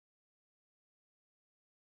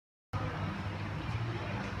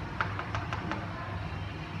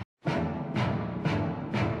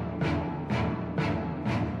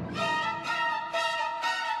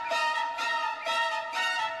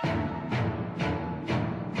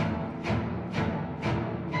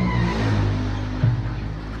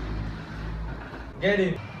Get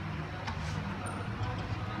it?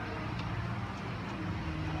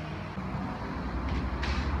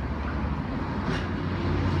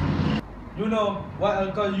 You know what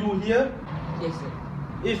I'll call you here? Yes, sir.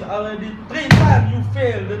 If already 3 times you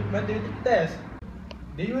fail the mathematics test,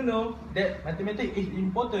 do you know that mathematics is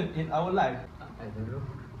important in our life? I don't know.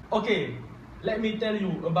 Okay, let me tell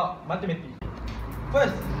you about mathematics.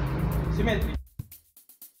 First, symmetry.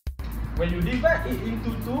 When you divide it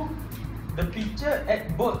into 2, the picture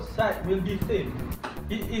at both sides will be same.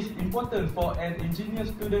 It is important for an engineer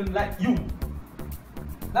student like you.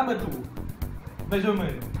 Number 2,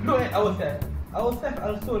 measurement. Look at ourselves. Ourselves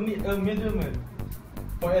also need a measurement.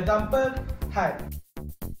 For example, height.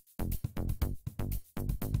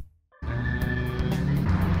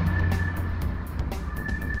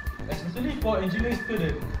 Especially for engineering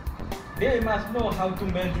students, they must know how to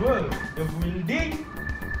measure the building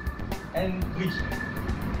and bridge.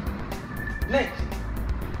 Next,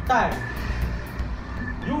 time.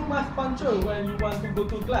 You must punctual when you want to go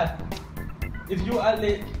to class. If you are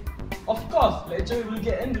late, of course, lecturer will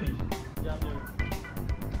get angry.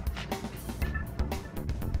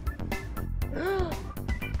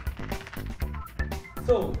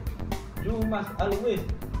 So, you must always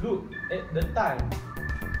look at the time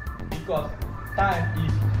because time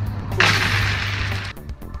is gold.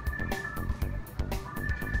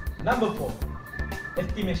 Number 4,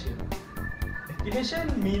 estimation.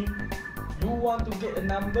 Estimation means you want to get a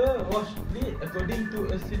number or split according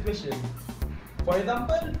to a situation. For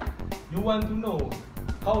example, you want to know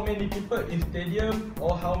how many people in stadium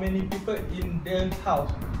or how many people in their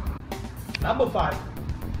house. Number 5,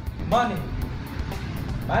 money.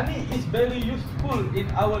 Money is very useful in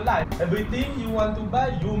our life. Everything you want to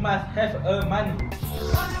buy, you must have a money.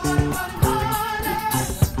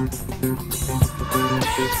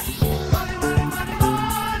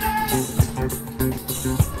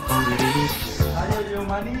 Higher your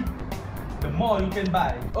money, the more you can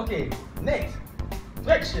buy. Okay, next,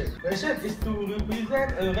 fraction. Fraction is to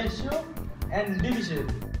represent a ratio and division.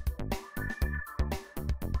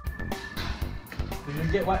 Do you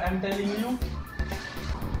get what I'm telling you?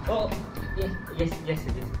 Oh, yes.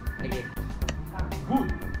 Okay. Good.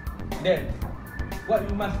 Then, what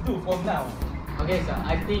you must do from now? Okay, sir.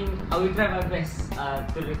 I think I will try my best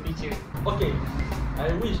to the future. Okay,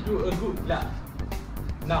 I wish you a good luck.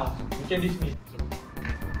 Now, you can dismiss.